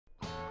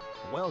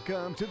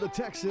Welcome to the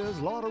Texas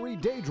Lottery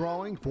Day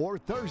Drawing for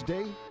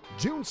Thursday,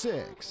 June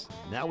 6.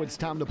 Now it's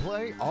time to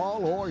play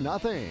All or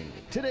Nothing.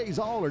 Today's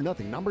All or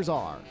Nothing numbers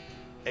are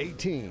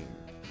 18,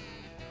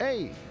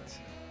 8,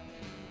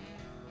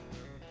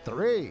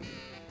 3,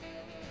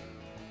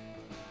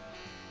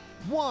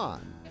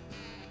 1,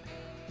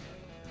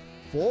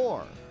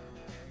 4,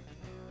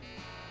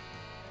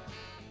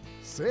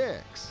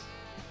 6,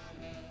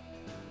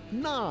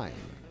 9,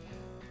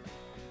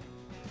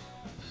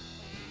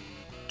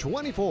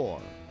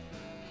 24,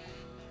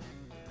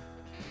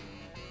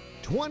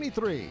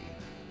 23,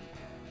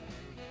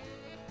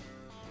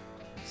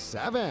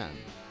 7,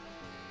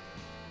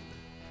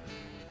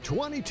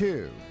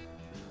 22,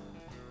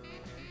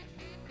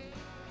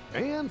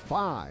 and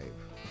 5.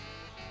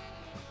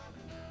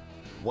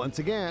 Once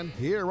again,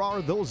 here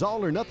are those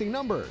all or nothing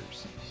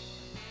numbers.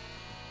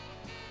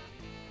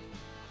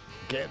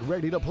 Get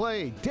ready to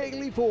play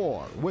Daily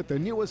 4 with the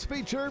newest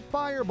feature,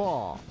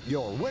 Fireball.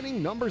 Your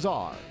winning numbers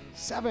are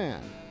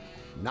 7,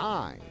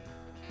 9,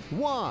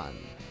 1,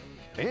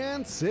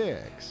 and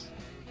 6.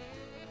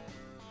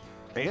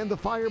 And the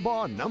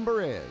Fireball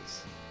number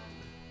is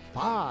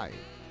 5.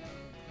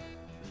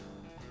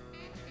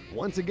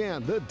 Once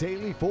again, the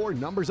Daily 4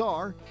 numbers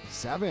are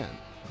 7,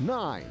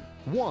 9,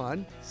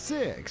 1,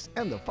 6,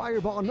 and the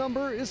Fireball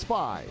number is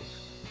 5.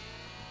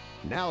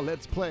 Now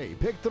let's play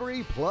Pick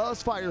 3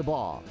 plus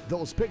Fireball.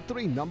 Those Pick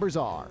 3 numbers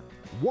are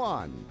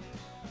 1,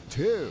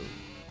 2,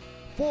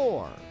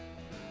 4.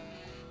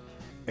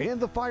 And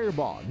the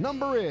Fireball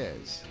number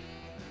is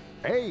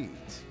 8.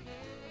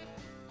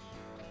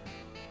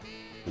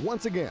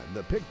 Once again,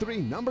 the Pick 3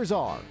 numbers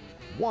are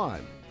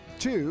 1,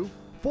 2,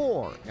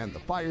 4, and the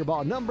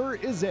Fireball number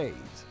is 8.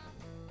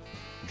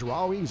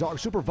 Drawings are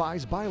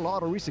supervised by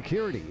Lottery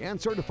Security and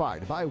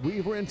certified by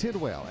Weaver and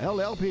Tidwell,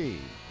 LLP.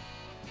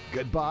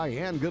 Goodbye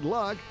and good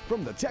luck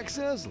from the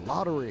Texas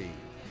Lottery.